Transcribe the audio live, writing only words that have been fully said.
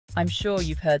I'm sure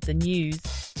you've heard the news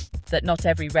that not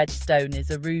every red stone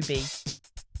is a ruby.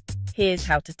 Here's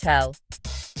how to tell.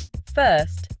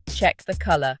 First, check the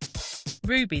color.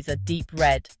 Rubies are deep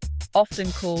red,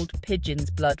 often called pigeon's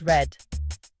blood red.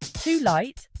 Too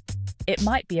light? It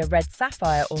might be a red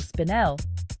sapphire or spinel.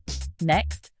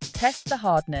 Next, test the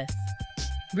hardness.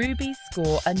 Rubies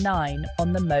score a 9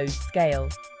 on the Mohs scale.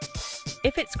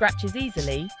 If it scratches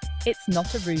easily, it's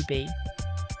not a ruby.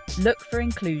 Look for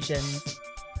inclusions,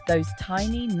 those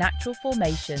tiny natural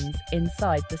formations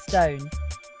inside the stone.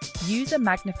 Use a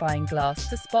magnifying glass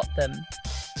to spot them.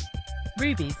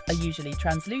 Rubies are usually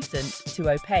translucent to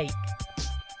opaque.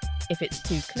 If it's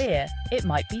too clear, it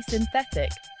might be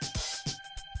synthetic.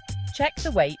 Check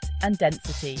the weight and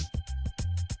density.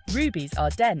 Rubies are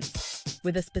dense,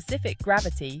 with a specific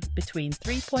gravity between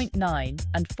 3.9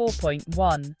 and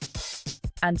 4.1.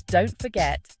 And don't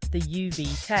forget the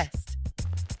UV test.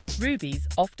 Rubies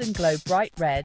often glow bright red